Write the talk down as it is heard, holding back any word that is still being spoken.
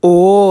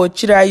Oh,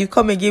 Chira, you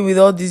come again with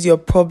all these your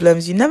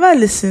problems. You never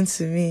listen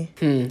to me.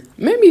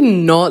 Maybe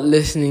not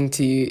listening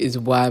to you is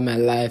why my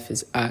life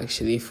is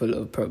actually full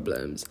of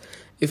problems.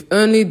 If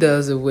only there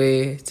was a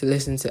way to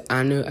listen to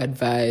Anu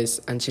advice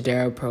and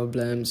Chidera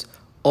problems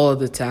all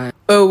the time.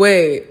 Oh,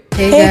 wait.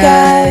 Hey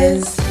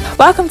guys.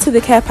 Welcome to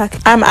the Care Pack.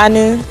 I'm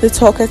Anu, the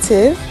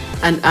talkative.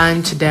 And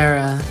I'm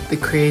Chidera, the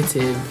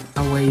creative,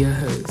 and we're your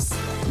hosts.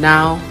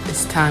 Now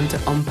it's time to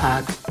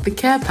unpack the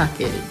care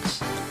package.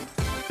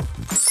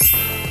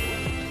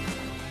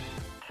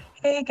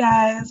 Hey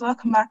guys,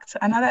 welcome back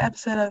to another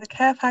episode of the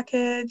Care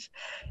Package.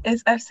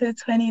 It's episode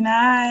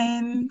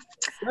 29.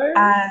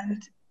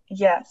 And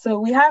yeah, so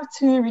we have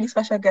two really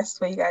special guests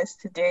for you guys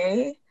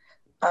today.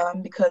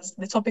 Because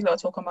the topic that we're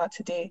talking about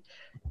today,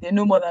 they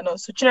know more than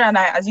us. So Chidera and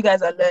I, as you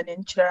guys are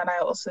learning, Chidera and I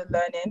are also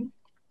learning.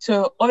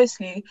 So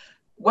obviously,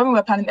 when we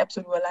were planning the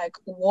episode, we were like,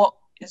 what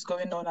is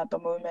going on at the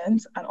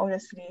moment? And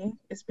obviously,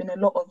 it's been a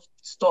lot of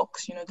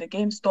stocks, the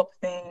Gamestop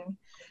thing.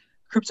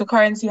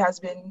 Cryptocurrency has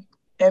been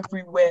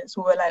everywhere.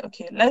 So we're like,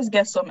 okay, let's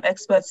get some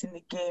experts in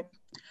the game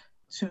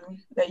to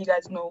let you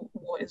guys know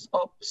what is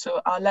up.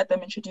 So I'll let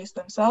them introduce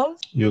themselves.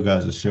 Yo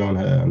guys, it's Sean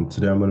here, and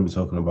today I'm going to be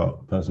talking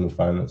about personal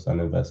finance and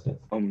investing.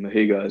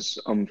 Hey guys,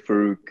 I'm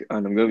Farouk,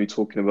 and I'm going to be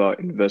talking about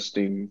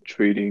investing,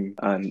 trading,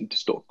 and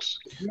stocks.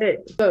 Okay,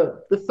 so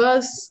the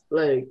first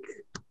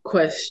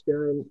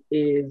question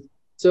is,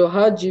 so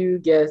how do you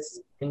get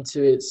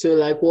into it?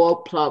 So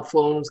what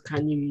platforms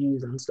can you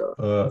use and stuff?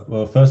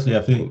 Well, firstly,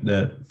 I think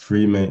there are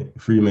three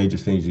major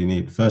things you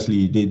need. Firstly,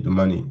 you need the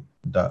money.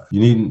 That you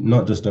need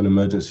not just an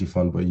emergency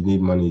fund, but you need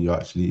money you're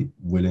actually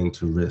willing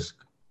to risk.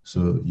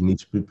 So you need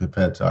to be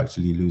prepared to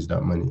actually lose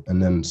that money.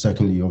 And then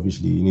secondly,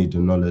 obviously, you need the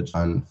knowledge.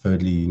 And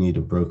thirdly, you need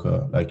a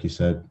broker, like you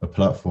said, a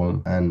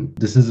platform. And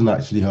this isn't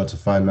actually hard to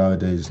find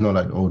nowadays. It's not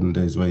like the olden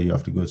days where you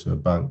have to go to a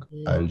bank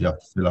and you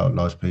have to fill out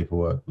large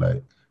paperwork.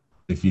 Like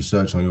if you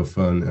search on your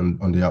phone and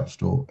on the App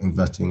Store,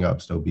 investing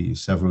apps, there'll be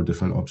several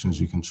different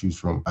options you can choose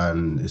from.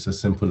 And it's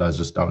as simple as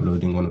just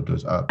downloading one of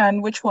those apps.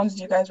 And which ones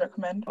do you guys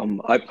recommend?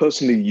 I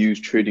personally use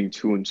Trading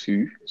 2 and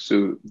 2.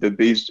 So they're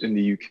based in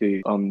the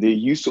UK. They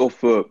used to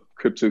offer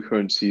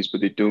cryptocurrencies,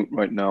 but they don't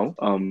right now.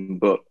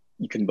 But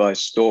you can buy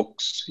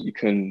stocks, you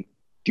can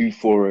do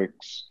Forex,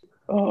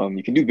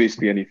 you can do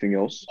basically anything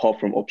else apart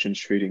from options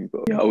trading.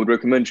 But yeah, I would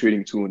recommend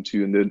Trading 2 and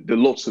 2. And there are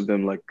lots of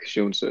them, like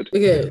Sean said.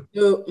 Okay,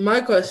 so my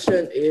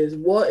question is,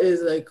 what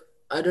is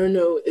I don't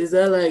know, is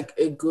there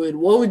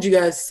what would you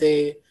guys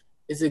say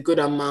is a good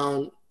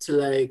amount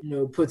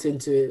to put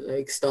into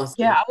it, starting?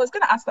 Yeah, I was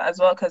going to ask that as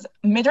well, because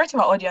majority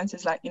of our audience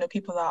is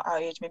people that are our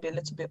age, maybe a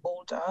little bit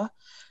older.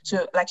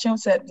 So like Sean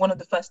said, one of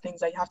the first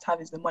things that you have to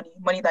have is the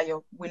money that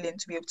you're willing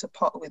to be able to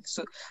part with.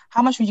 So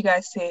how much would you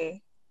guys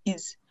say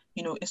is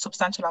a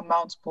substantial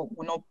amount, but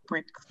will not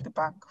break the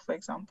bank, for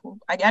example?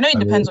 I know it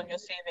depends on your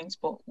savings,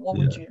 but what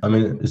would you? I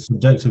mean, it's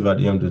subjective at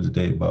the end of the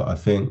day, but I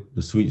think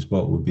the sweet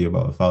spot would be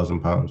about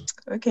 £1,000.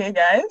 Okay,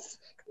 guys,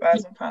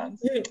 £1,000.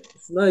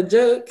 It's not a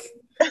joke.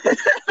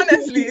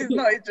 Honestly, it's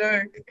not a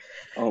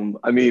joke.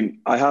 I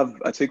mean,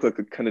 I take a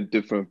kind of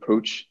different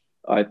approach.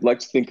 I'd like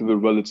to think of it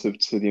relative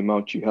to the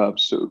amount you have.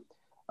 So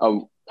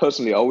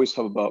personally, I always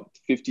have about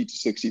 50 to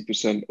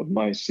 60% of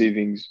my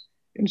savings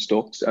in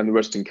stocks and the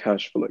rest in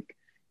cash for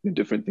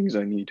different things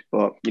I need.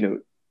 But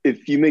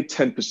if you make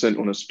 10%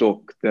 on a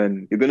stock,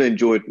 then you're going to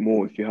enjoy it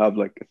more if you have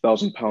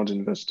 £1,000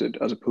 invested,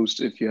 as opposed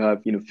to if you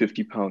have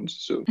 £50.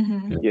 So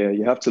yeah,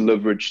 you have to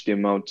leverage the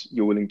amount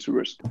you're willing to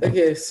risk.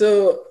 Okay,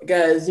 so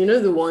guys,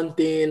 the one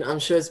thing, I'm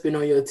sure it's been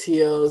on your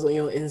TLs, on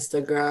your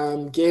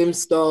Instagram,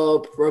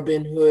 GameStop,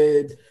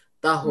 Robinhood,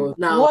 that whole.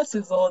 Now, what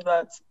is all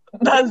that?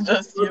 That's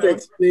just to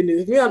explain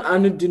it. Me and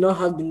Anu do not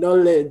have the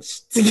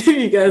knowledge to give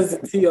you guys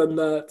the tea on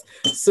that.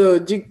 So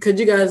could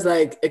you guys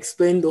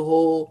explain the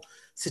whole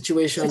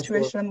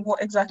situation?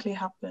 What exactly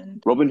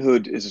happened?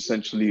 Robinhood is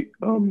essentially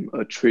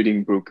a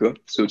trading broker.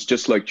 So it's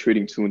just like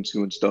Trading 2 and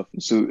 2 and stuff.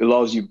 So it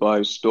allows you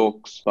buy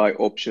stocks, buy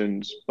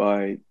options,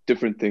 buy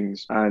different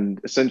things. And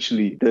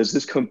essentially there's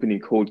this company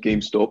called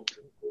Gamestop.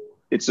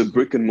 It's a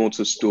brick and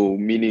mortar store,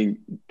 meaning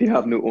they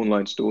have no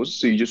online stores.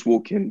 So you just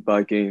walk in,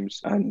 buy games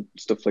and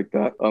stuff like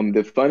that.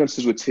 Their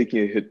finances were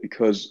taking a hit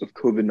because of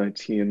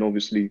COVID-19. And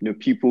obviously,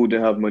 people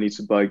didn't have money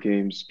to buy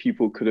games.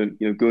 People couldn't,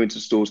 go into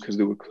stores because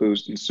they were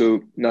closed. And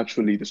so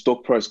naturally, the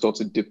stock price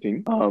started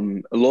dipping.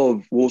 A lot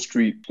of Wall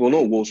Street, well,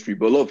 not Wall Street,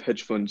 but a lot of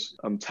hedge funds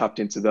tapped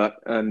into that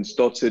and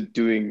started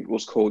doing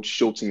what's called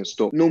shorting a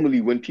stock.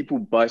 Normally, when people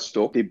buy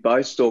stock, they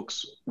buy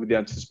stocks with the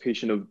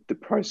anticipation of the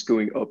price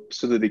going up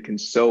so that they can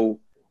sell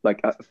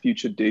at a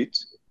future date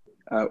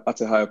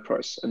at a higher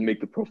price and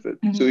make the profit.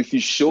 So if you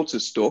short a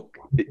stock,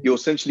 you're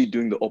essentially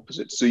doing the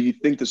opposite. So you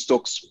think the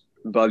stock's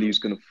value is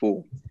going to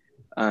fall.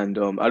 And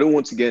I don't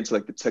want to get into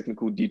the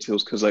technical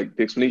details because the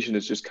explanation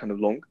is just kind of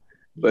long.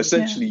 But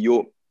essentially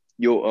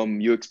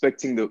you're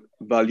expecting the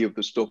value of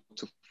the stock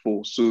to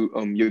fall. So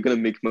you're going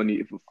to make money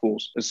if it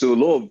falls. And so a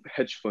lot of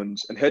hedge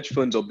funds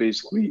are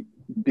basically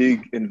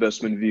big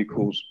investment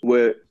vehicles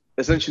where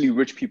essentially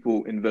rich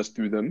people invest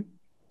through them.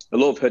 A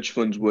lot of hedge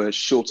funds were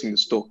shorting the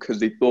stock because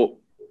they thought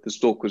the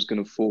stock was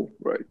going to fall,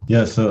 right?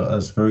 Yeah, so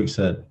as Farouk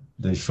said,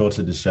 they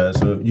shorted the share.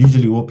 So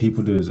usually what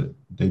people do is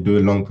they do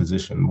a long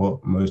position.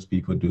 What most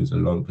people do is a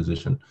long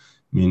position,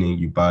 meaning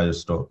you buy a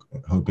stock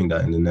hoping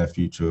that in the near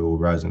future it will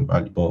rise in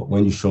value. But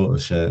when you short a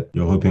share,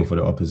 you're hoping for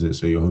the opposite.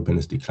 So you're hoping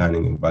it's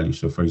declining in value.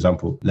 So for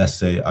example, let's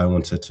say I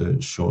wanted to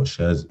short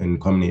shares in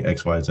company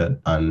XYZ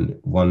and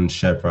one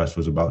share price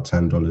was about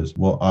 $10.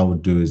 What I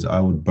would do is I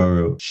would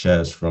borrow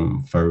shares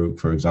from Farouk,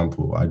 for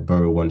example. I'd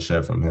borrow one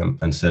share from him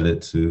and sell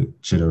it to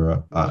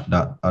Chidera at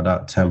that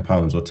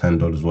 £10 or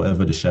 $10,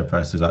 whatever the share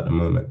price is at the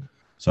moment.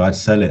 So I'd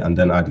sell it and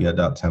then I'd get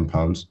that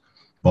 £10.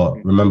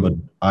 But remember,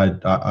 I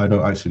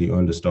don't actually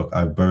own the stock.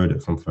 I borrowed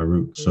it from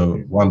Farouk. So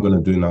what I'm going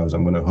to do now is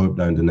I'm going to hope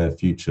that in the near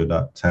future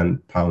that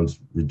 £10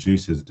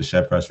 reduces, the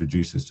share price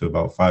reduces to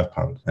about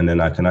 £5. And then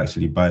I can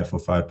actually buy it for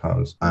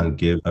 £5 and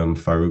give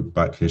Farouk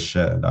back his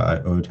share that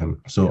I owed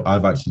him. So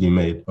I've actually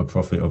made a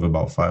profit of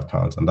about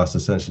 £5. And that's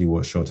essentially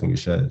what shorting a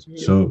share is.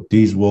 So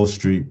these Wall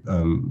Street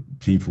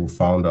people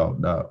found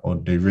out that, or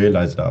they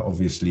realized that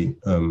obviously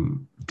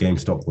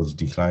GameStop was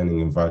declining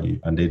in value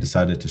and they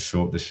decided to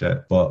short the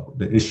share. But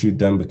the issue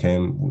then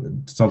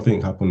became something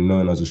happened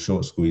known as a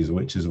short squeeze,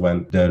 which is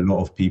when there are a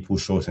lot of people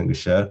shorting the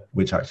share,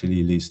 which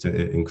actually leads to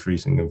it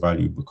increasing in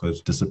value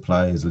because the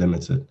supply is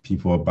limited.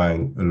 People are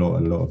buying a lot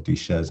of these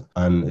shares.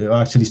 And it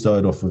actually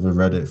started off with a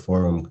Reddit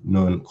forum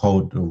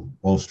called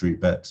Wall Street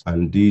Bets.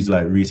 And these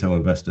like retail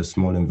investors,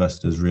 small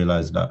investors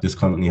realized that this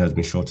company has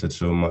been shorted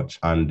so much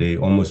and they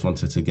almost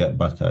wanted to get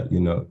back at,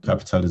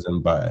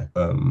 capitalism by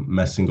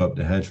messing up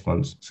the hedge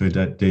funds. So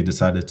that they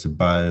decided to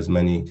buy as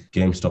many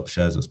GameStop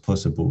shares as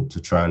possible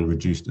to try and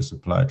reduce the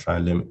supply, try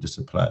and limit the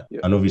supply. Yeah.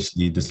 And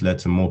obviously this led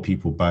to more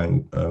people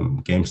buying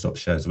GameStop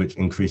shares, which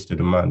increased the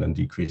demand and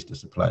decreased the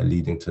supply,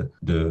 leading to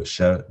the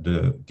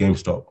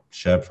GameStop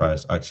share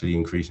price actually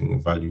increasing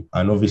in value.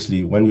 And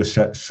obviously when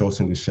you're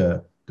shorting the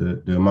share,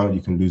 the amount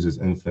you can lose is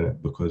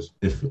infinite, because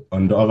if,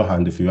 on the other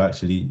hand, if you're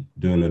actually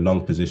doing a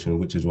long position,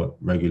 which is what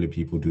regular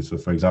people do. So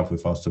for example,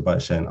 if I was to buy a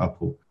share in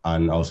Apple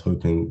and I was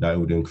hoping that it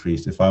would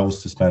increase, if I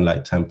was to spend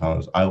like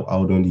 £10, I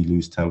would only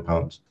lose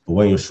 £10. But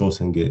when you're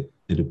shorting it,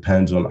 it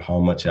depends on how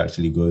much it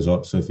actually goes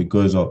up. So if it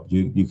goes up,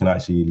 you can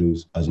actually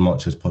lose as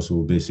much as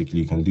possible.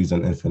 Basically, you can lose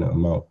an infinite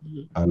amount.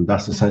 And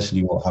that's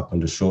essentially what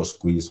happened, the short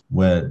squeeze,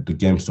 where the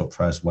GameStop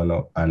price went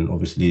up and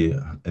obviously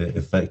it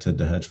affected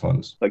the hedge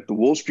funds. Like the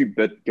Wall Street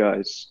Bet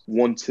guys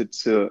wanted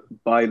to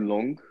buy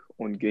long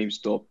on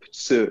GameStop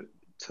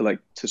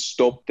to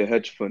stop the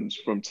hedge funds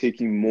from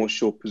taking more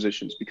short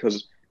positions,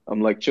 because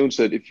like Joan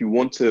said, if you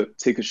want to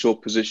take a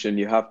short position,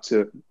 you have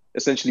to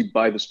essentially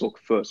buy the stock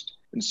first.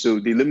 And so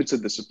they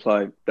limited the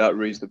supply, that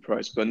raised the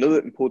price. But another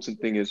important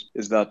thing is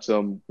that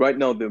right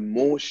now there are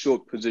more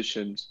short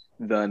positions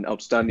than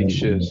outstanding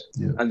shares.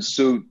 Yeah. And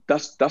so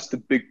that's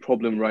the big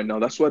problem right now.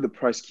 That's why the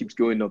price keeps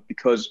going up,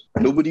 because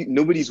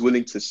nobody's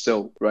willing to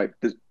sell, right?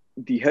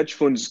 The hedge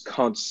funds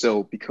can't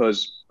sell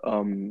because they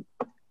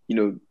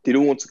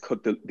don't want to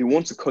cut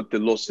the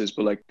losses,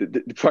 but like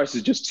the price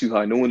is just too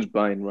high. No one's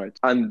buying, right?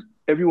 And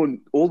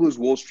all those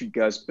Wall Street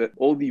guys,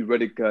 all the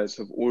Reddit guys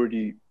have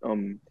already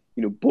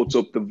bought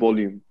up the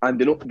volume, and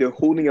they're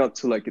holding out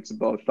to like it's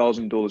about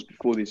 $1,000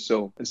 before they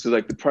sell. And so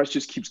like the price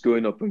just keeps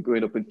going up and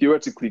going up, and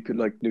theoretically could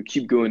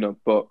keep going up.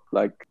 But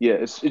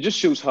it just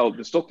shows how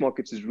the stock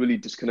market is really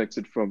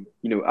disconnected from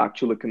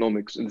actual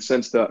economics, in the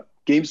sense that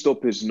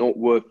GameStop is not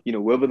worth,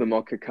 wherever the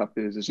market cap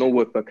is, it's not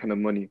worth that kind of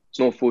money. It's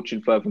not a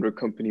Fortune 500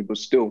 company, but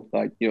still,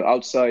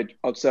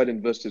 outside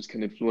investors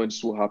can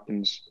influence what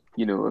happens,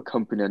 a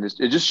company. And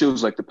it just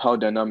shows like the power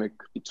dynamic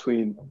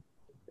between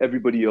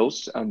everybody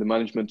else and the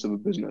management of a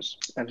business.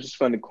 And I just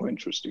find it quite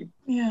interesting.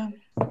 Yeah.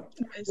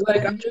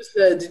 Like I'm just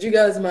did you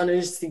guys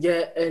manage to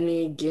get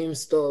any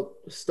GameStop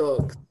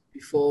stock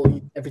before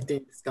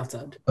everything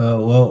scattered?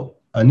 Well,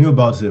 I knew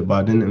about it, but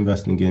I didn't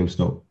invest in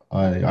GameStop.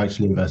 I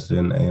actually invested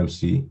in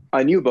AMC.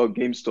 I knew about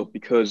GameStop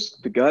because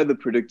the guy that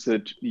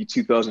predicted the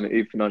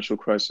 2008 financial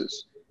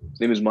crisis, his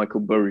name is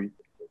Michael Burry.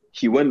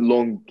 He went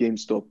long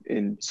GameStop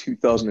in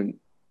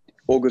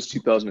August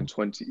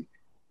 2020.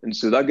 And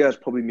so that guy's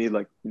probably made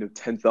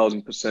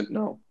 10,000%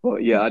 now.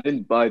 But yeah, I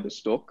didn't buy the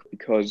stock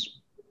because,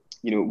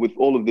 with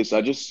all of this,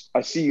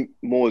 I see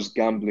more as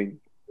gambling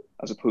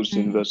as opposed to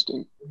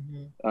investing.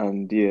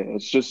 And yeah,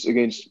 it's just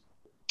against,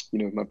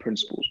 my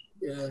principles.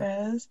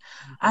 Yeah.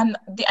 And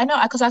I know,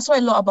 because I saw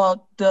a lot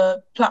about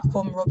the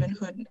platform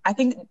Robinhood. I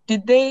think,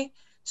 did they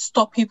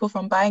stop people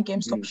from buying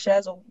GameStop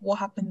shares, or what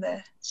happened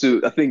there? So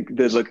I think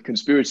there's a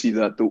conspiracy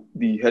that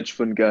the hedge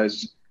fund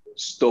guys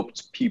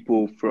stopped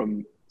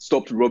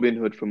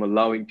Robinhood from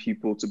allowing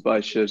people to buy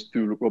shares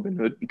through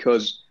Robinhood,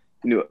 because,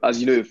 as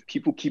you know, if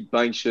people keep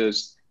buying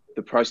shares,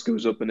 the price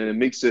goes up and then it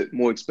makes it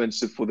more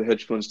expensive for the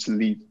hedge funds to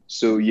leave.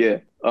 So yeah,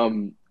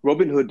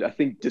 Robinhood, I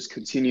think,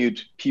 discontinued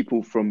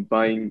people from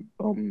buying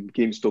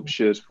GameStop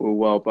shares for a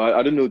while, but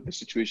I don't know the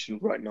situation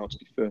right now, to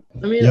be fair.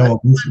 I mean,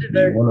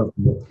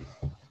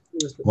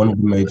 one of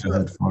the major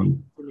hedge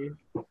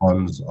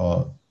funds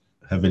are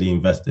heavily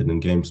invested in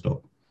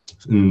GameStop,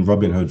 in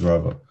Robinhood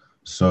rather.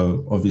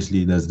 So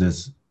obviously there's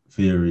this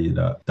theory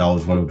that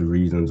was one of the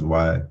reasons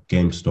why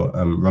GameStop,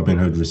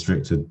 Robinhood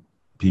restricted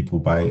people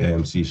buying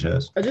AMC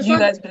shares. Do you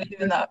guys believe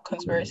in that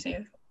conspiracy?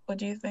 What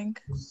do you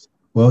think?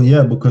 Well,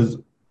 yeah, because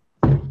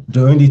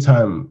the only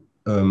time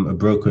a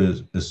broker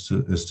is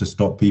to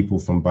stop people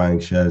from buying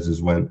shares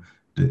is when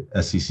the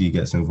SEC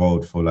gets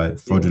involved for like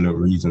fraudulent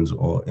reasons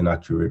or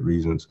inaccurate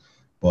reasons.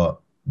 But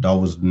that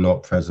was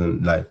not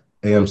present. Like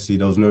AMC,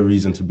 there was no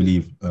reason to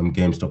believe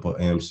GameStop or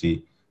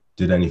AMC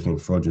did anything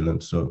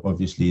fraudulent. So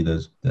obviously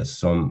there's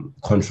some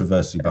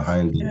controversy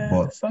behind it.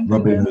 But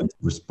Robinhood's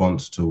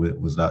response to it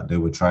was that they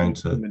were trying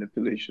to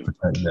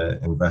protect their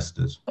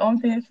investors.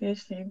 Something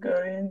fishy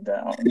going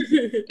down.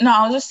 No,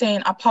 I was just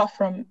saying, apart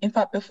from, in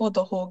fact, before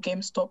the whole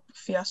GameStop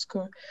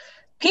fiasco,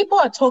 people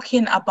are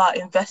talking about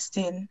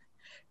investing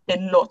a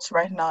lot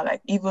right now,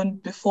 like even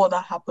before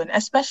that happened,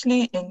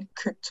 especially in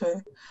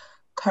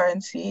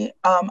cryptocurrency.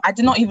 I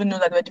did not even know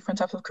that there were different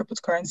types of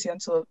cryptocurrency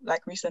until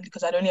like recently,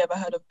 because I'd only ever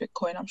heard of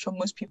Bitcoin. I'm sure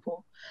most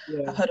people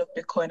have heard of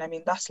Bitcoin. I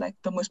mean, that's like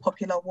the most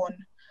popular one.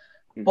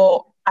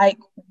 But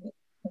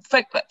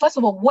first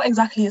of all, what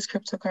exactly is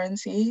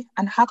cryptocurrency,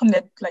 and how come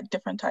they're like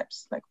different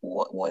types? Like,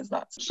 what is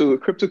that? So a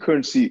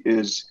cryptocurrency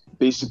is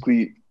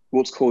basically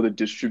what's called a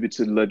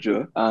distributed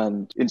ledger.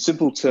 And in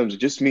simple terms,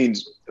 it just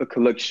means a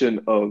collection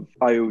of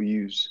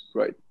IOUs,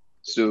 right?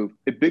 So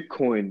a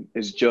Bitcoin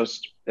is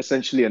just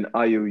essentially an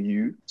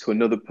IOU to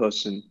another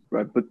person,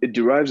 right? But it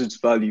derives its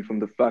value from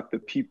the fact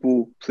that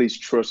people place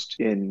trust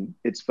in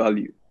its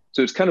value.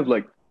 So it's kind of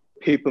like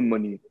paper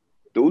money.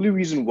 The only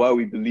reason why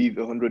we believe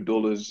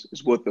 $100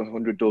 is worth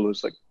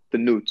 $100, like the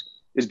note,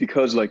 is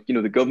because like,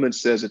 the government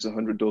says it's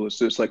 $100.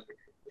 So it's like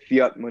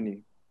fiat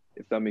money,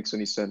 if that makes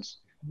any sense.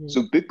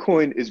 So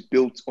Bitcoin is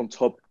built on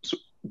top. So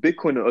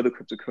Bitcoin and other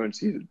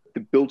cryptocurrencies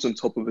are built on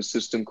top of a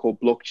system called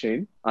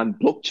blockchain. And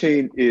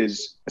blockchain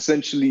is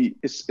essentially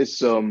it's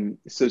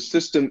a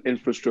system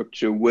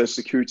infrastructure where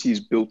security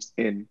is built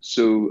in.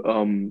 So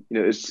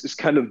it's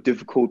kind of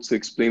difficult to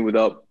explain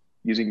without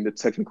using the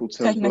technical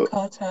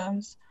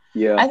terms.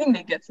 Yeah, I think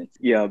they get it.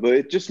 Yeah, but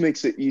it just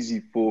makes it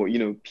easy for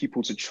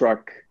people to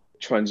track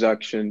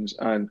transactions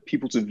and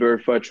people to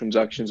verify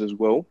transactions as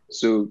well.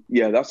 So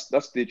yeah, that's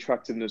the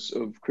attractiveness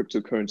of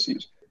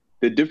cryptocurrencies.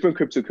 They're different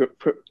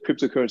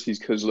cryptocurrencies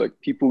because like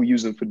people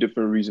use them for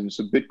different reasons.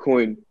 So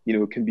Bitcoin,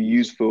 can be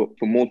used for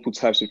multiple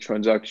types of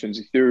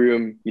transactions.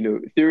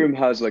 Ethereum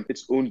has like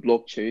its own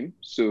blockchain.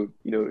 So,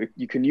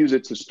 you can use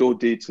it to store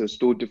data,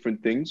 store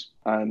different things.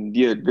 And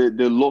yeah,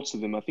 there are lots of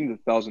them. I think there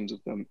are thousands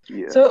of them.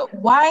 Yeah. So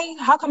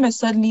how come it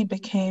suddenly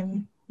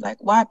became like,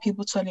 why are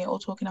people suddenly all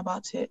talking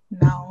about it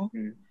now?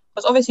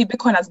 Because obviously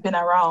Bitcoin has been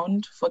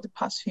around for the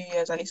past few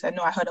years. At least I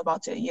know I heard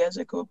about it years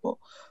ago, but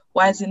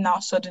why is it now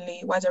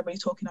suddenly, why is everybody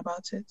talking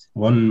about it?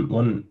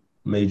 One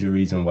major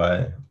reason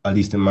why, at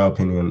least in my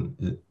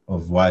opinion,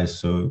 of why it's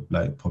so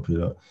like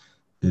popular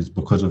is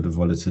because of the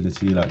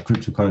volatility. Like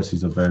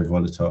cryptocurrencies are very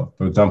volatile.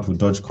 For example,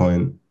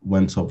 Dogecoin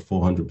went up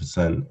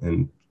 400%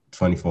 in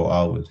 24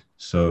 hours.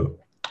 So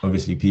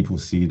obviously people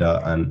see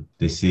that and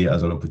they see it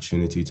as an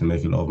opportunity to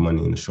make a lot of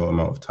money in a short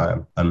amount of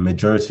time. And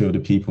majority of the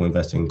people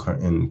investing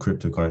in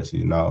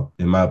cryptocurrency now,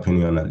 in my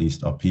opinion at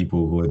least, are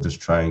people who are just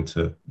trying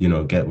to,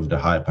 get with the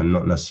hype and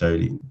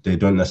they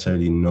don't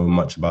necessarily know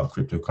much about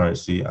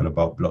cryptocurrency and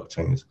about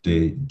blockchains.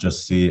 They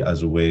just see it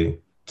as a way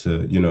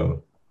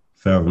to,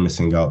 fear of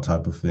missing out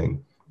type of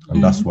thing.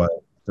 And that's why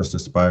just a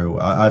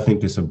spiral. I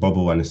think it's a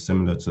bubble and it's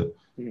similar to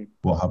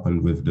what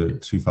happened with the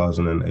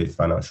 2008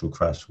 financial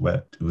crash,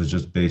 where it was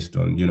just based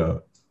on,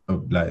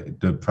 like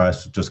the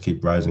price just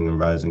keep rising and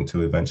rising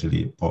till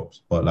eventually it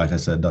pops. But like I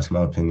said, that's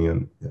my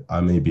opinion.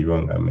 I may be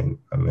wrong.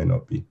 I may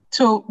not be.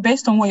 So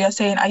based on what you're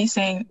saying, are you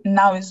saying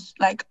now is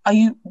like, are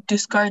you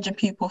discouraging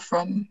people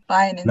from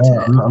buying into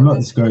it? No, I'm not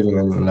discouraging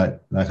anyone.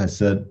 Like I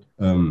said,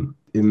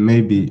 it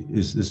may be,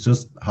 it's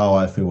just how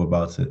I feel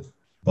about it.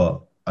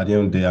 But at the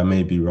end of the day, I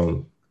may be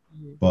wrong.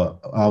 But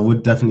I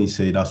would definitely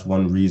say that's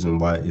one reason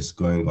why it's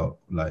going up,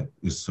 like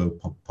it's so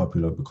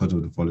popular, because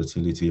of the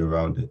volatility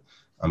around it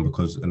and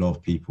because a lot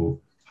of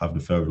people have the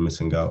fear of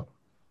missing out.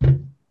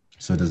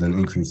 So there's an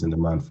increase in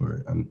demand for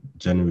it. And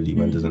generally,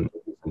 when there's an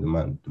increase in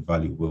demand, the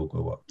value will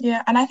go up.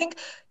 Yeah, and I think,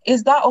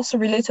 is that also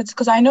related to,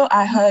 because I know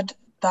I heard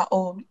that,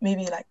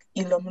 maybe like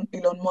Elon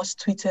Musk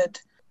tweeted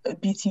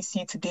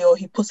BTC today, or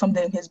he put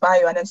something in his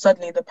bio and then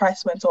suddenly the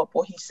price went up,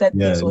 or he said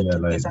this or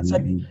did this, and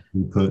suddenly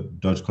he put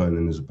Dogecoin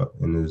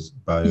in his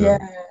bio. Yeah,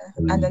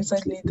 and then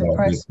suddenly the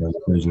price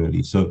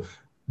occasionally. So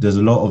there's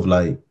a lot of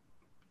like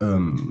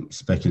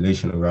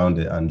speculation around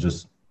it and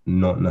just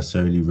not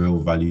necessarily real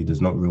value.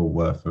 There's not real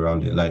worth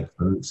around it. Like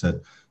Farouk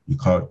said, you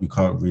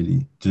can't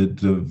really,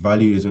 the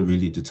value isn't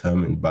really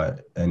determined by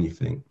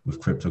anything with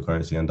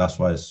cryptocurrency, and that's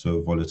why it's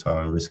so volatile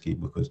and risky,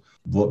 because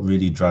what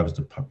really drives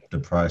the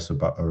price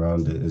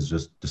around it is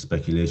just the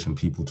speculation,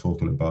 people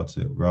talking about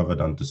it, rather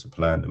than the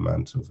supply and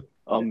demand of it.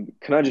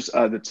 Can I just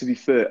add that, to be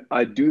fair,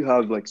 I do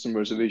have like some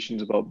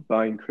reservations about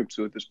buying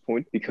crypto at this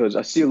point because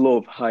I see a lot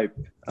of hype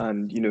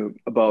and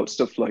about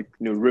stuff like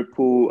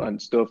Ripple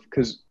and stuff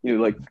because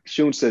like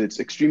Sean said, it's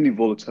extremely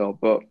volatile,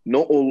 but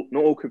not all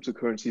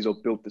cryptocurrencies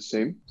are built the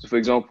same. So for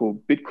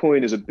example,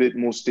 Bitcoin is a bit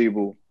more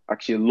stable,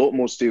 actually a lot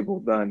more stable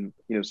than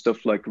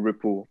stuff like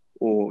Ripple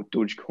or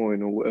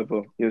Dogecoin or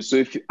whatever.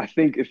 So I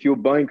think if you're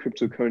buying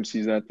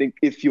cryptocurrencies, and I think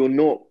if you're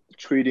not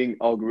trading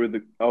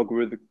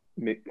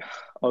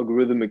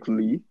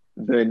algorithmically,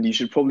 then you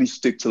should probably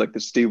stick to like the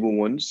stable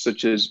ones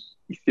such as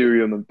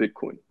Ethereum and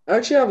Bitcoin. I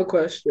actually have a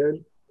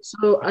question.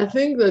 So I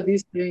think that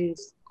these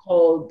things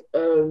called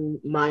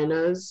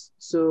miners.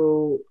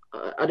 So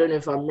I don't know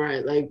if I'm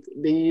right. Like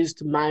they used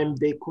to mine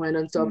Bitcoin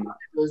and stuff. How do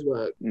those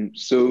work?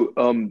 So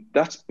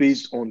that's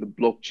based on the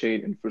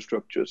blockchain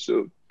infrastructure.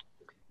 So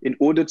in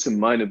order to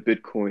mine a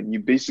Bitcoin, you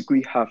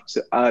basically have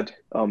to add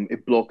a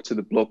block to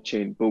the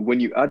blockchain. But when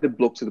you add a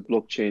block to the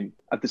blockchain,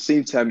 at the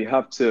same time, you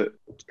have to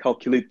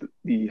calculate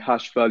the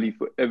hash value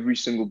for every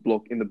single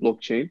block in the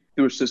blockchain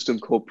through a system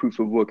called proof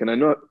of work. And I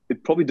know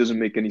it probably doesn't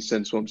make any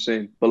sense what I'm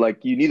saying, but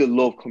like you need a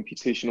lot of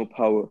computational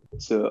power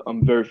to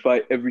verify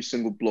every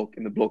single block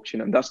in the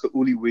blockchain. And that's the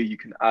only way you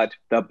can add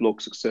that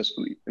block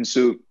successfully. And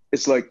so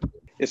it's like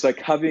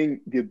having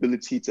the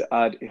ability to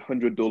add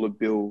 $100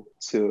 bill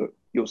to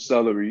your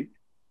salary.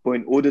 But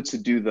in order to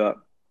do that,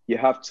 you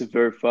have to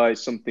verify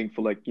something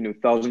for like,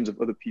 thousands of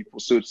other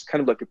people. So it's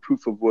kind of like a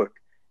proof of work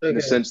in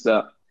the sense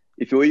that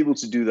if you're able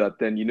to do that,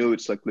 then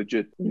it's like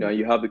legit.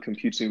 You have the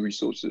computing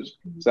resources.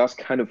 So that's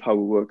kind of how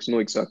it works. Not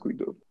exactly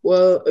though.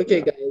 Well,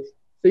 okay, guys.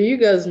 So you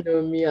guys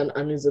know me and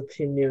Anu's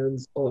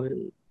opinions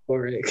on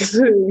Forex.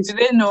 Do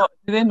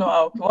they know?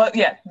 Our, well,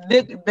 yeah,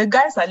 the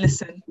guys that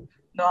listen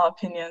know our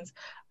opinions.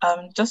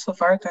 Just for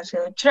Farouk and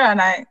Shira and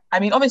I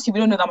mean, obviously we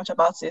don't know that much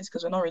about this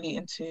because we're not really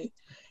into.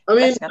 I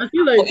mean, I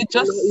feel like it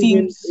just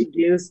seems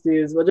against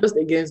this. We're just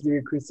against the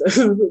recruiters.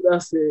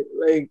 That's it.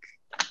 Like,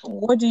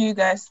 what do you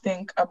guys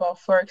think about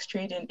Forex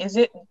trading? Does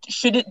it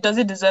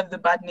deserve the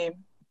bad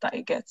name that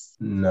it gets?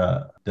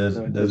 Nah, there's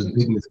a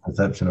big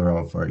misconception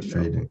around Forex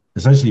trading.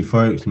 Essentially,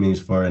 Forex means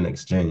foreign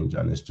exchange,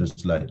 and it's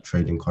just like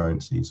trading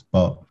currencies.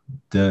 But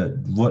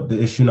the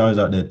issue now is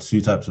that there are two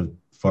types of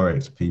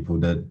Forex people: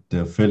 the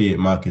affiliate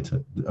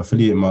marketers,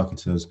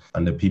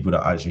 and the people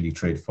that actually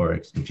trade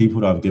Forex. The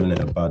people that have given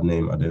it a bad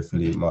name are the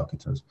affiliate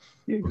marketers,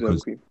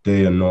 because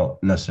they are not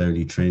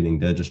necessarily trading;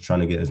 they're just trying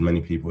to get as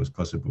many people as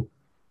possible.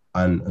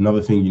 And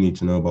another thing you need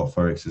to know about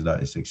Forex is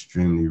that it's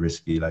extremely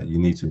risky. Like you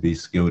need to be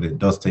skilled. It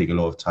does take a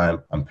lot of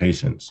time and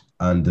patience,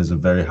 and there's a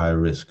very high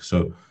risk.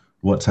 So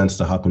what tends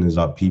to happen is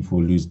that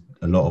people lose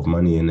a lot of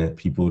money in it.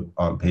 People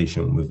aren't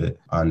patient with it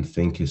and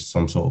think it's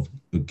some sort of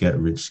a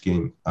get-rich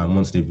scheme. And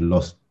once they've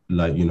lost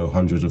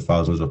hundreds of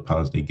thousands of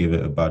pounds, they give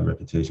it a bad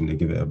reputation, they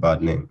give it a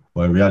bad name.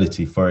 But in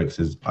reality,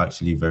 Forex is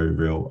actually very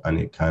real and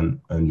it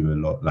can earn you a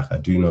lot. Like I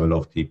do know a lot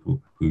of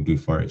people who do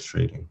Forex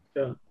trading.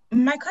 Yeah.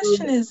 My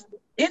question is,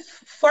 if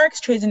Forex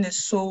trading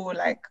is so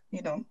like,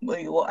 you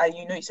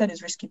said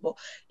it's risky, but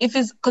if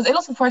it's because a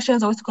lot of Forex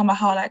traders always talk about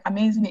how like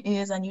amazing it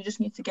is and you just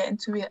need to get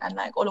into it, and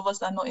like all of us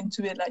that are not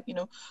into it, like,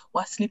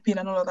 we're sleeping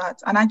and all of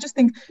that. And I just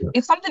think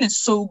if something is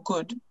so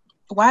good,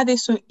 why are they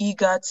so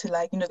eager to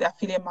like, the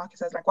affiliate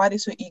marketers, like why are they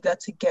so eager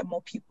to get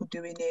more people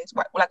doing it?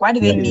 Why do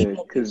they need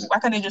more people? Why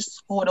can't they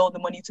just forward all the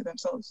money to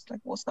themselves? Like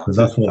what's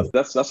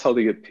that? That's how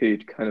they get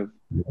paid, kind of,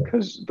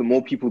 because the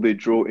more people they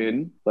draw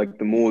in, like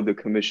the more the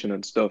commission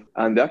and stuff.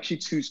 And there are actually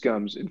two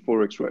scams in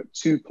Forex, right?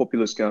 Two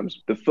popular scams.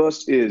 The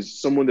first is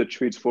someone that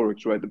trades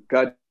Forex, right? The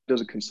guy does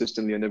it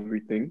consistently and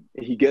everything.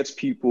 He gets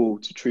people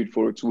to trade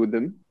Forex with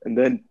him. And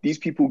then these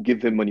people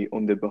give him money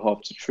on their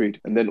behalf to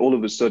trade. And then all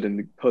of a sudden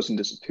the person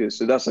disappears.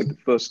 So that's like the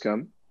first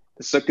scam.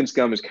 The second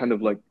scam is kind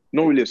of like,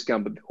 not really a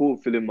scam, but the whole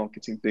affiliate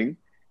marketing thing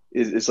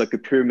is like a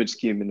pyramid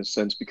scheme in a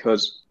sense,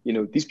 because,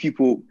 these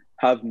people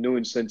have no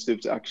incentive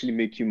to actually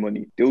make you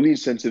money. The only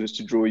incentive is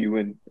to draw you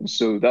in. And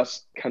so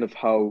that's kind of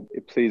how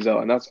it plays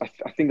out. And I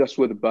think that's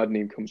where the bad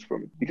name comes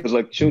from. Because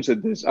like Sean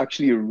said, there's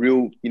actually a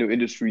real,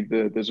 industry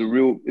there.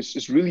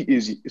 It's really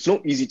easy. It's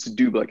not easy to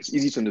do, but like it's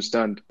easy to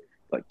understand.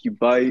 Like you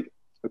buy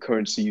a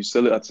currency, you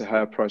sell it at a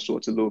higher price or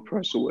at a lower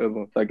price or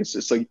whatever. Like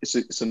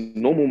it's a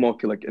normal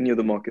market like any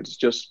other market. It's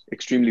just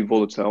extremely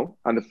volatile.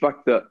 And the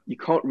fact that you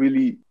can't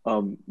really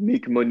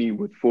make money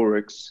with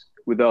Forex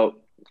without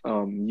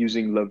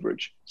using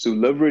leverage. So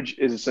leverage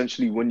is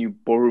essentially when you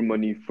borrow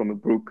money from a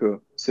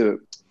broker to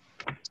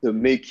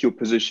make your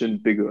position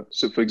bigger.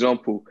 So for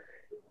example,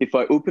 if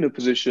I open a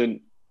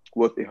position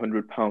worth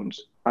 £100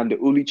 and it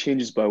only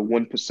changes by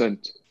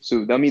 1%,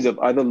 so that means I've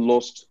either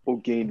lost or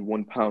gained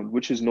 £1,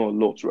 which is not a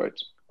lot, right?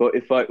 But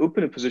if I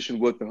open a position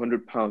worth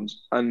 £100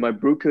 and my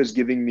broker is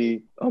giving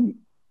me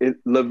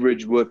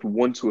leverage worth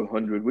 1 to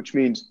 100, which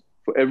means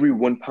for every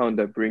 £1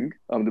 I bring,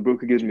 the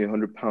broker gives me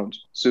 £100.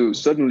 So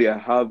suddenly I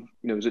have,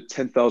 is it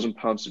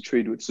 £10,000 to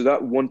trade with? So that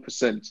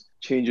 1%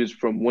 changes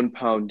from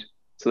 £1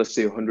 to, let's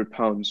say, £100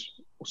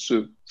 or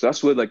so. So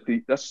that's where like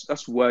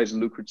that's why it's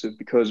lucrative,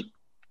 because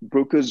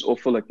brokers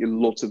offer like a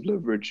lot of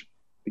leverage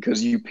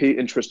because you pay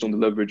interest on the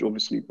leverage,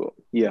 obviously. But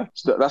yeah,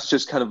 so that's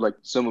just kind of like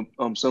some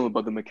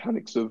about the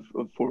mechanics of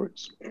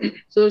forex.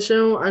 So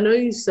Sean, I know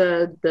you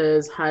said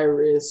there's high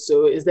risk.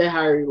 So is there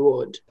high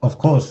reward? Of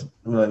course,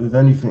 like with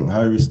anything,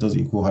 high risk does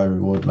equal high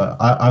reward. Like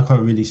I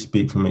can't really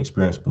speak from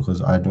experience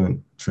because I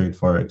don't trade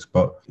forex.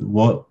 But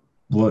what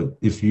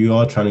if you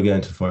are trying to get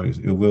into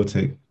forex, it will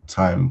take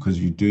time because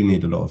you do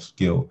need a lot of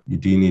skill, you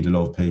do need a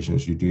lot of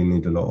patience, you do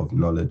need a lot of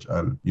knowledge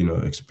and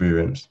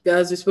experience.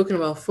 Guys, we've spoken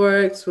about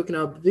forex, spoken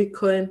about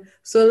Bitcoin.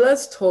 So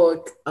let's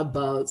talk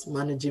about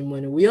managing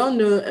money. We all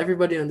know,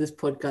 everybody on this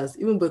podcast,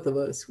 even both of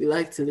us, we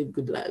like to live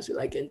good lives, we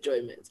like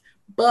enjoyment,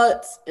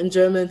 but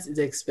enjoyment is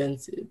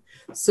expensive.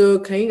 So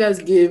can you guys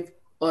give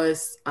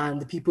us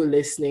and the people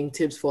listening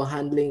tips for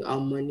handling our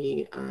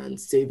money and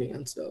saving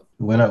and stuff?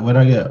 When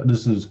I get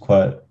this is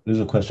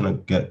a question I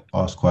get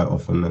asked quite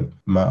often, and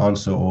my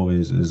answer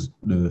always is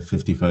the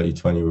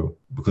 50-30-20 rule,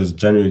 because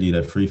generally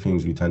there are three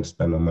things we tend to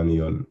spend our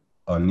money on: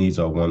 our needs,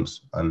 our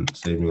wants, and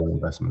saving and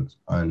investments.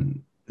 And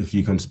if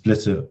you can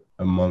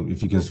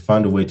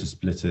find a way to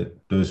split it,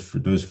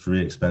 those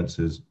three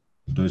expenses,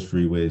 those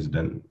three ways,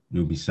 then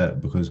you'll be set.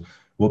 Because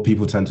what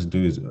people tend to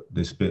do is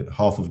they split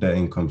half of their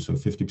income, so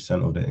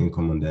 50% of their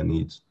income on their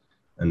needs,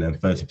 and then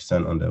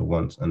 30% on their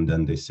wants, and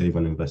then they save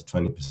and invest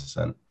 20%.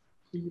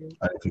 Mm-hmm.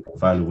 And if you can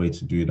find a way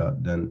to do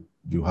that, then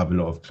you'll have a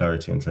lot of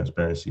clarity and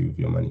transparency with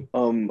your money.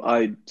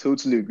 I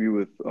totally agree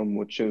with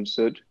what Sean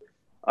said.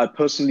 I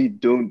personally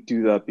don't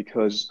do that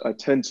because I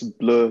tend to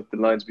blur the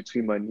lines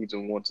between my needs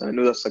and wants. And I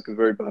know that's like a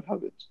very bad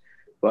habit,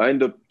 but I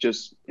end up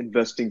just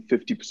investing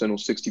 50% or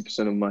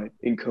 60% of my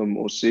income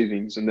or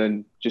savings and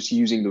then just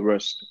using the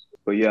rest.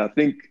 But yeah, I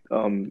think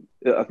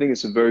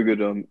it's a very good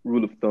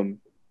rule of thumb,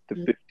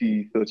 the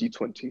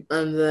 50-30-20.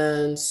 And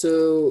then,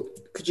 so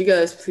could you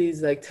guys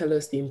please tell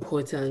us the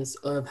importance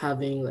of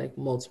having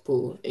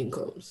multiple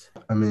incomes?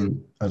 I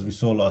mean, as we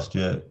saw last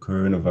year,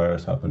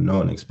 coronavirus happened. No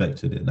one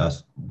expected it.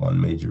 That's one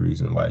major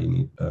reason why you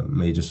need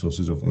major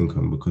sources of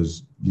income,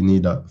 because you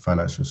need that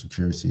financial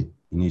security.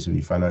 You need to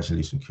be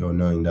financially secure,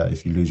 knowing that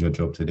if you lose your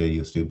job today,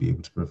 you'll still be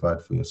able to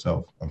provide for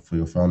yourself and for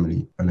your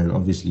family. And then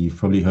obviously you've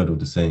probably heard of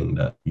the saying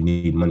that you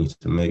need money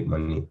to make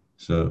money.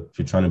 So if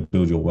you're trying to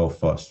build your wealth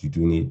fast, you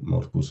do need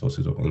multiple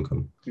sources of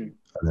income. And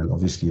then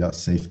obviously that's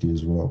safety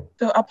as well.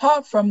 So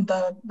apart from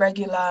the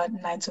regular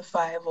 9 to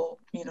 5 or,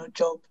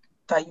 job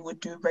that you would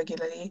do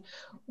regularly,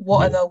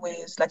 what other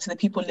ways, to the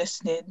people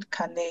listening,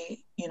 can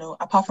they,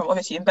 apart from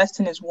obviously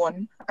investing is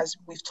one, as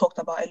we've talked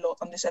about a lot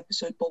on this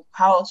episode, but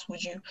how else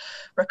would you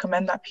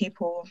recommend that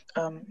people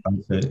I'd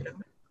say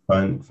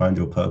find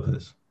your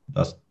purpose.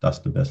 That's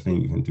the best thing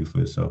you can do for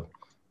yourself.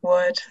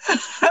 Word.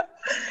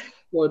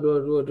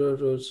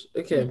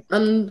 Okay.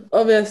 And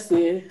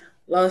obviously,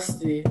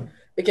 lastly,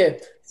 okay,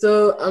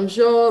 so I'm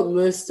sure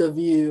most of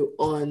you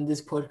on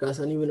this podcast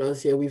and even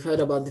us here, we've heard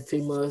about the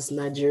famous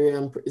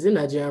Nigerian prince?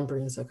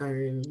 I can't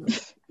remember.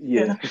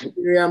 Yeah.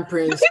 Nigerian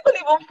prince. Do people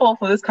even fall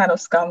for this kind of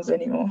scams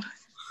anymore?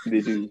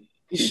 They do.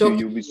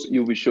 You'll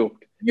be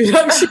shocked. You'd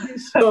actually be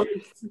shocked.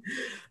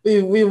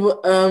 There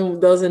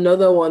was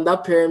another one,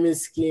 that pyramid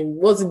scheme.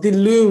 What's it? The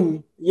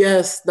Loom?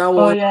 Yes, that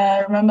one. Oh yeah,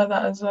 I remember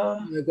that as well.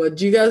 Oh my God,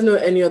 do you guys know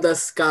any other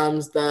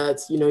scams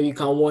that you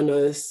can warn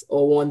us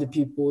or warn the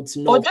people to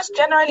know? Or just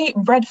generally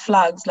red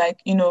flags,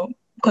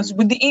 because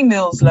with the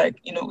emails,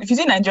 if you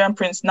see Nigerian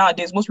prince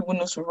nowadays, most people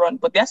know to run.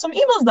 But there are some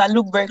emails that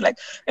look very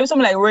maybe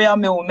something like Royal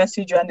Mail will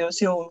message you and they'll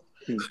say,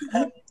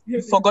 you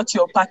forgot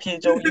your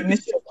package or you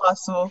missed your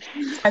parcel,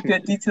 type your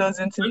details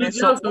into this.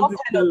 So what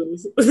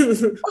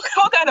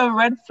kind of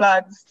red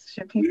flags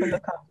should people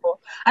look out for?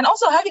 And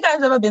also, have you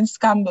guys ever been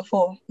scammed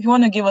before? If you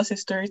want to give us a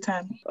story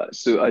time.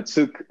 So I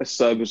took a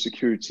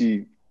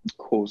cybersecurity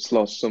course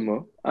last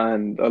summer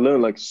and I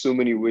learned so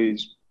many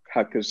ways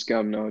hackers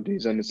scam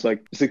nowadays, and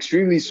it's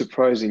extremely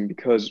surprising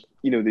because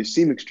they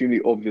seem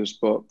extremely obvious,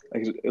 but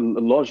a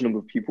large number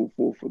of people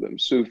fall for them.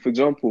 So for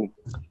example,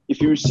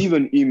 if you receive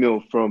an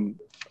email from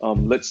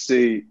let's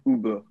say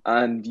Uber,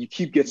 and you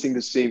keep getting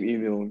the same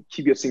email,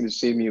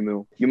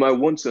 you might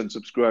want to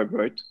unsubscribe,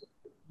 right?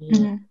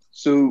 Mm-hmm.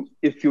 So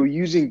if you're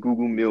using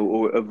Google Mail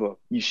or whatever,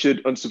 you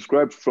should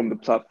unsubscribe from the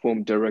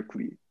platform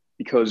directly,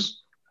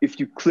 because if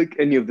you click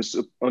any of the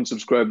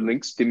unsubscribe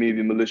links, they may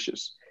be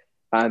malicious.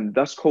 And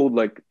that's called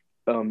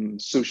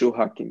social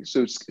hacking.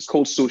 So it's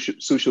called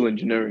social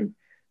engineering.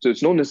 So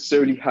it's not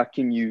necessarily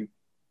hacking you,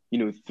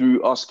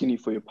 through asking you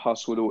for your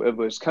password or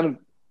whatever. It's kind of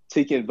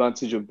taking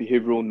advantage of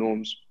behavioral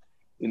norms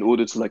in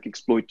order to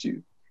exploit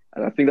you.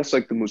 And I think that's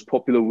the most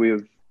popular way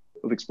of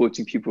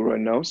exploiting people right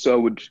now. So I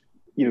would,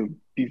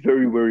 be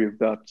very wary of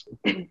that,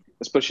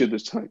 especially at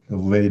this time. The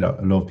way that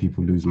a lot of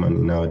people lose money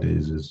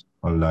nowadays is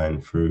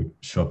online, through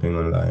shopping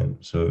online.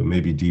 So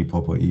maybe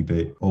Depop or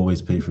eBay.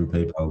 Always pay through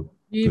PayPal.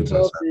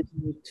 Depop is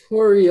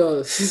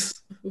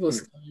notorious for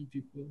scamming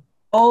people.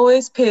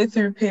 Always pay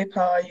through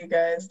PayPal, you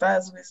guys.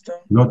 That's wisdom.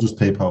 Not just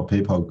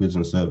PayPal goods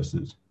and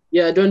services.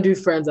 Yeah, don't do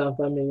friends and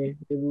family.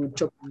 It will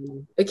chop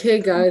you.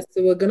 Okay, guys,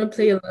 so we're gonna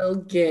play a little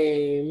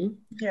game.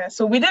 Yeah,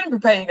 so we didn't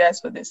prepare you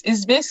guys for this.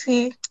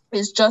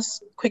 It's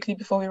just quickly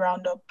before we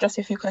round up, just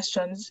a few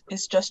questions.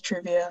 It's just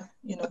trivia,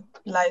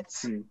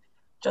 lights,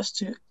 just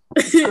to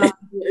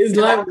It's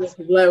live work.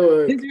 It's live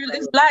work.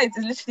 It's light. It's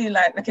literally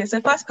light. Okay,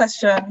 so first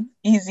question,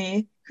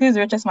 easy. Who's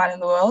the richest man in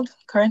the world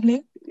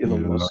currently?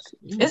 Elon Musk.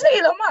 Is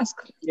it Elon Musk?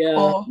 Yeah.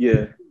 Or,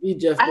 Yeah.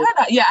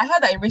 I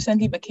heard that it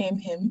recently became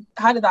him.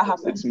 How did that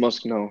happen? It's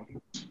Musk now.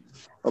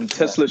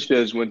 Tesla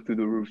shares went through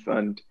the roof,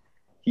 and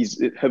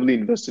he's heavily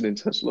invested in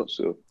Tesla.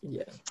 So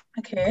yeah.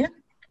 Okay.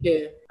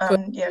 Yeah.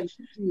 Yeah.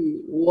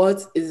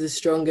 What is the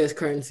strongest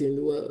currency in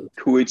the world?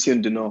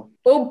 Kuwaitian dinar.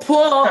 Oh,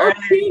 poor.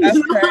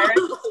 That's correct.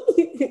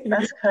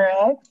 That's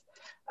correct.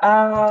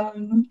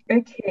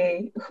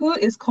 Okay. Who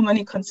is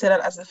commonly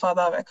considered as the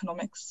father of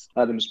economics?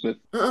 Adam Smith.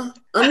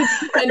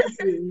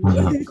 Anything.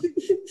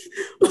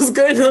 What's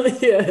going on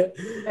here?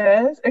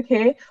 Yes.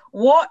 Okay.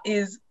 What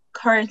is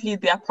currently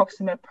the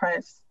approximate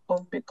price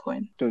of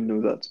Bitcoin? Don't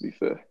know that, to be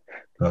fair.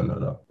 Don't know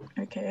that.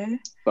 Okay.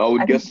 But I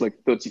would guess like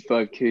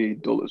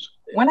 $35,000.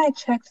 When I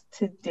checked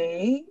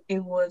today, it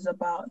was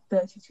about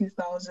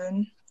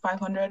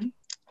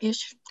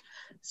 32,500-ish.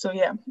 So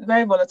yeah,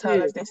 very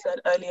volatile, as they said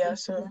earlier.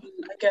 So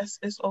I guess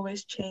it's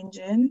always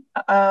changing.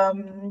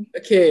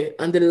 Okay,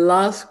 and the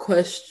last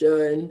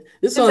question.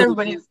 Since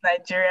everybody's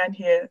Nigerian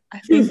here, I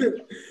think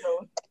know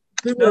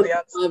the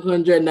answer.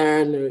 500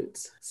 naira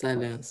notes.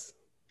 Silence.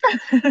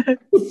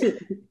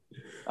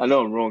 I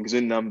know I'm wrong. It's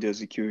in Nnamdi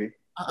Azikiwe.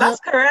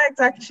 That's correct,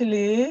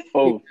 actually.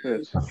 Oh,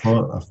 yes. I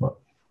thought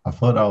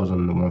that was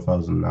on the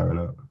 1,000 naira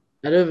note.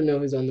 I don't even know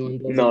who's on the one.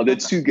 No, they're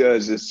two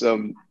guys. It's I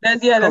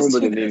can't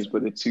remember the names,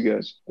 but they're two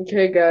guys.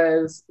 Okay,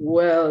 guys.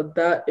 Well,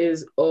 that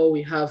is all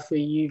we have for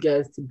you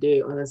guys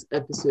today on this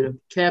episode of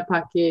Care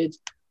Package.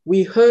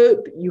 We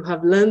hope you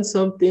have learned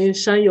something.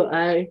 Shine your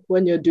eye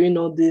when you're doing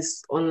all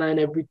this online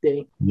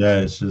everything.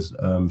 Yeah, it's just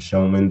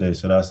Seun Winde.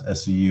 So that's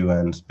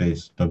SEUN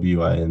space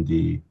WIND.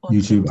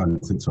 YouTube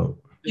and TikTok.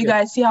 You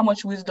guys see how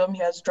much wisdom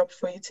he has dropped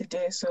for you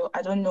today. So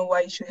I don't know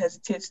why you should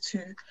hesitate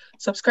to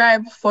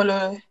subscribe,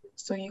 follow,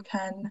 so you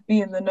can be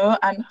in the know.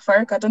 And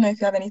Farouk, I don't know if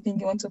you have anything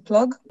you want to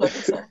plug. I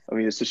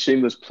mean, it's a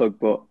shameless plug,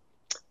 but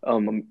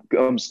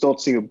I'm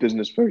starting a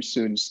business very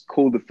soon. It's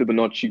called the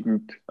Fibonacci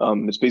Group.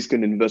 It's basically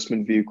an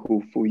investment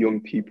vehicle for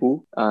young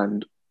people,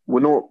 and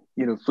we're not,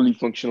 fully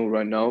functional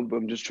right now, but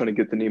I'm just trying to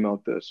get the name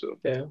out there. So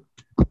yeah.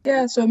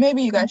 So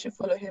maybe you guys should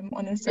follow him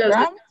on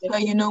Instagram, so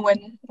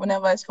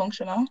whenever it's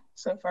functional.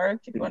 So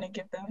Farouk, if you want to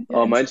give them.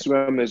 My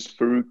Instagram is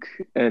Farouk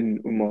and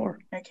Umar.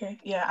 Okay,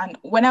 yeah, and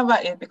whenever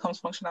it becomes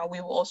functional,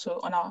 we will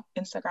also on our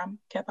Instagram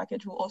Care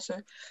Package. We'll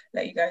also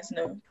let you guys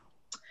know.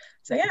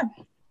 So yeah.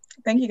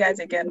 Thank you guys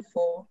again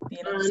for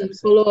being on this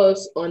episode. Follow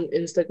us on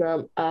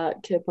Instagram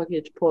at Care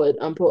Package Pod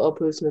and put our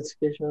post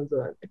notifications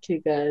on. Okay,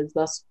 guys,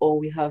 that's all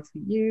we have for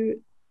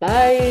you.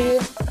 Bye.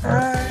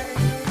 Bye.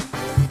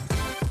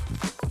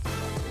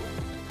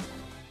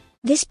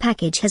 This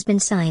package has been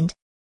signed,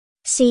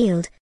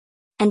 sealed,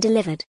 and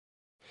delivered.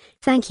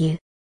 Thank you.